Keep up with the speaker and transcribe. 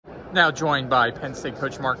Now joined by Penn State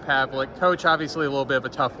coach Mark Pavlik. Coach, obviously a little bit of a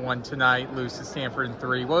tough one tonight, lose to Stanford in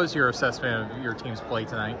 3. What was your assessment of your team's play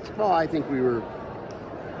tonight? Well, I think we were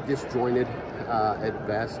disjointed at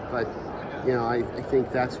best, but I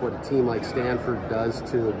think that's what a team like Stanford does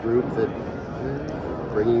to a group that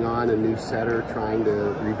bringing on a new setter, trying to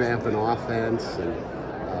revamp an offense, and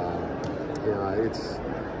it's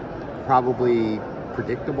probably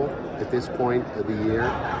predictable at this point of the year.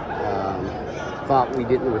 Thought we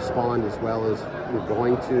didn't respond as well as we're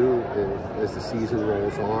going to as the season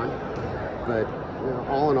rolls on, but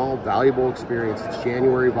all in all, valuable experience. It's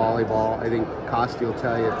January volleyball. I think Costi will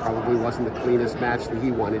tell you it probably wasn't the cleanest match that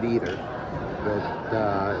he wanted either,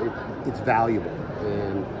 but it's valuable.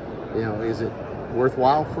 And is it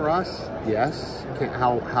worthwhile for us? Yes.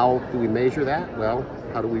 How do we measure that? Well,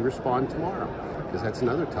 how do we respond tomorrow? Because that's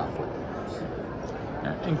another tough one.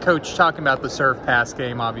 And Coach, talking about the serve pass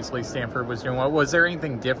game, obviously Stanford was doing well. Was there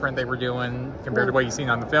anything different they were doing compared to what you've seen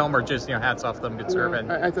on the film, or just hats off them, good serve?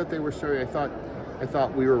 I thought they were serving. I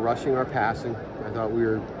thought we were rushing our passing. I thought we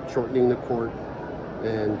were shortening the court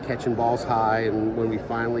and catching balls high. And when we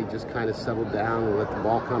finally just kind of settled down and let the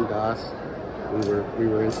ball come to us, we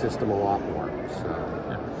were in system a lot more. So.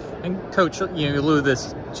 Yeah. And Coach, you alluded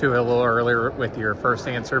this to a little earlier with your first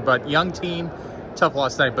answer, but young team. Tough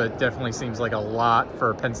loss tonight, but it definitely seems like a lot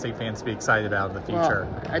for Penn State fans to be excited about in the future.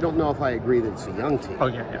 Well, I don't know if I agree that it's a young team. Oh,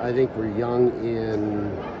 yeah. I think we're young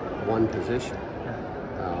in one position.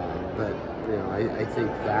 But I think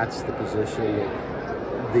that's the position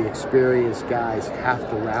that the experienced guys have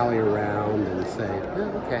to rally around and say,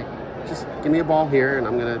 okay, just give me a ball here and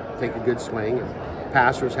I'm going to take a good swing. And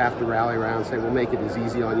passers have to rally around and say, we'll make it as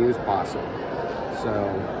easy on you as possible. So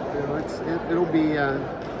it'll be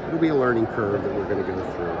a learning curve that we're going to go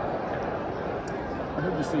through. I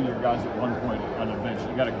heard you say your guys at one point on the bench,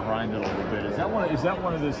 you got to grind it a little bit. Is that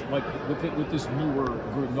one of this, like with this newer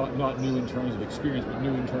group, not new in terms of experience, but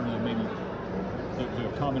new in terms of maybe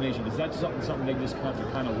the combination? Is that something they just have to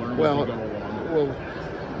kind of learn as they go along?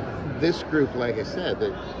 Well, this group, like I said,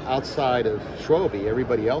 that outside of Schroby,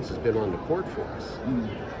 everybody else has been on the court for us.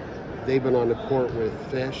 They've been on the court with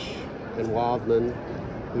Fish and Wildman,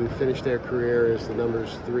 who finished their career as the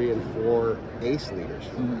numbers 3 and 4 ace leaders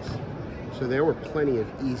for us. So there were plenty of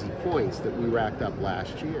easy points that we racked up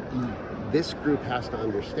last year. This group has to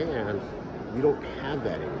understand we don't have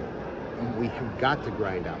that anymore. We have got to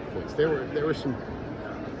grind out points. There were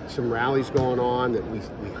some rallies going on that we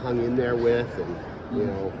hung in there with, and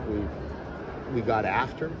we got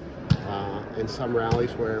after, and some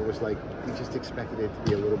rallies where it was like we just expected it to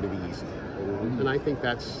be a little bit easy. And I think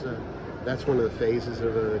that's one of the phases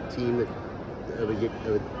of a team of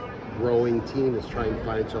a growing team is trying to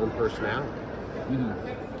find its own personality.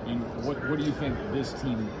 And what do you think this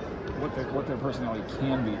team, what their personality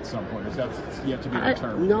can be at some point? Is that yet to be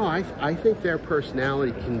determined? No, I think their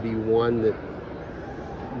personality can be one that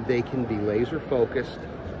they can be laser focused,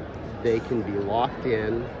 they can be locked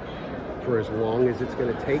in for as long as it's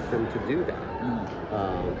going to take them to do that.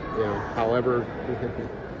 However,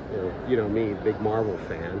 me, big Marvel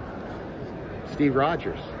fan. Steve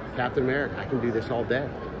Rogers, Captain America, I can do this all day.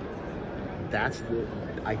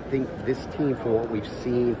 I think this team, from what we've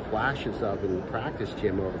seen flashes of in the practice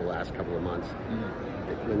gym over the last couple of months,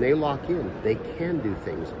 when they lock in, they can do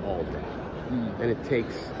things all day. And it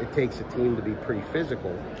takes a team to be pretty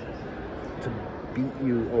physical to beat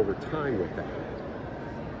you over time with that.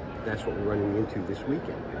 That's what we're running into this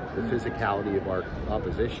weekend. The physicality of our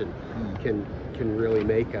opposition can really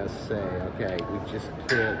make us say, okay, we just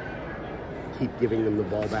can't keep giving them the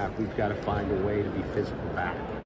ball back. We've got to find a way to be physical back.